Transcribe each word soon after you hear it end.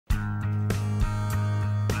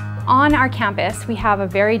On our campus, we have a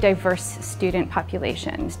very diverse student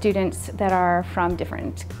population, students that are from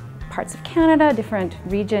different parts of Canada, different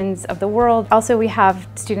regions of the world. Also, we have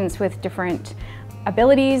students with different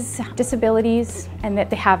abilities, disabilities, and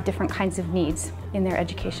that they have different kinds of needs in their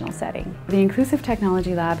educational setting. The Inclusive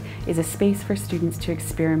Technology Lab is a space for students to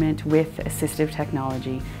experiment with assistive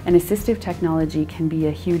technology. And assistive technology can be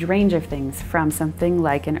a huge range of things, from something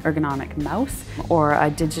like an ergonomic mouse or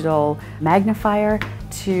a digital magnifier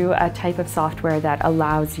to a type of software that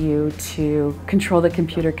allows you to control the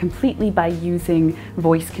computer completely by using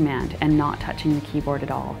voice command and not touching the keyboard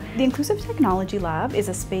at all. The Inclusive Technology Lab is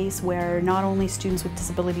a space where not only students with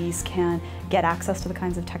disabilities can get access to the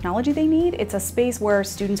kinds of technology they need, it's a space where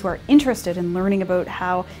students who are interested in learning about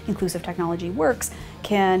how inclusive technology works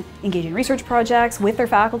can engage in research projects with their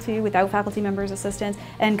faculty, without faculty members' assistance,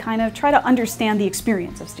 and kind of try to understand the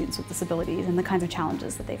experience of students with disabilities and the kinds of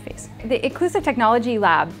challenges that they face. The Inclusive Technology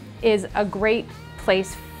Lab is a great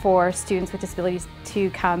place for students with disabilities to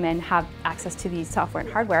come and have access to these software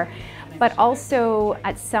and hardware. But also,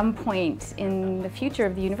 at some point in the future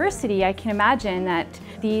of the university, I can imagine that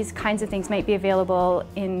these kinds of things might be available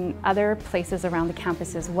in other places around the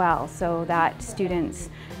campus as well, so that students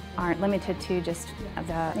aren't limited to just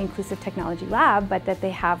the Inclusive Technology Lab, but that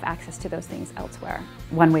they have access to those things elsewhere.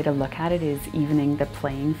 One way to look at it is evening the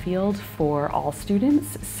playing field for all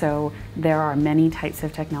students. So there are many types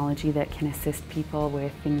of technology that can assist people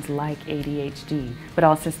with things like ADHD, but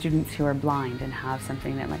also students who are blind and have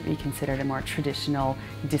something that might be considered a more traditional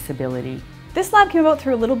disability. This lab came about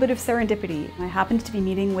through a little bit of serendipity. I happened to be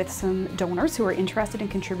meeting with some donors who were interested in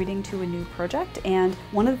contributing to a new project, and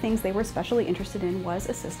one of the things they were especially interested in was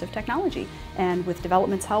assistive technology. And with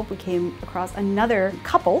development's help, we came across another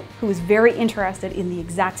couple who was very interested in the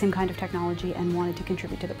exact same kind of technology and wanted to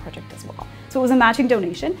contribute to the project as well. So it was a matching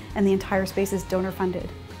donation, and the entire space is donor funded.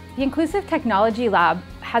 The Inclusive Technology Lab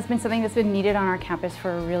has been something that's been needed on our campus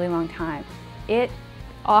for a really long time. It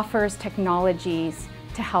offers technologies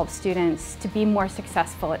to help students to be more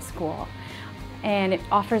successful at school. And it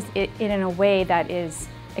offers it in a way that is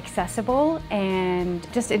accessible, and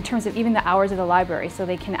just in terms of even the hours of the library, so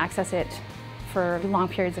they can access it for long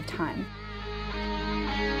periods of time.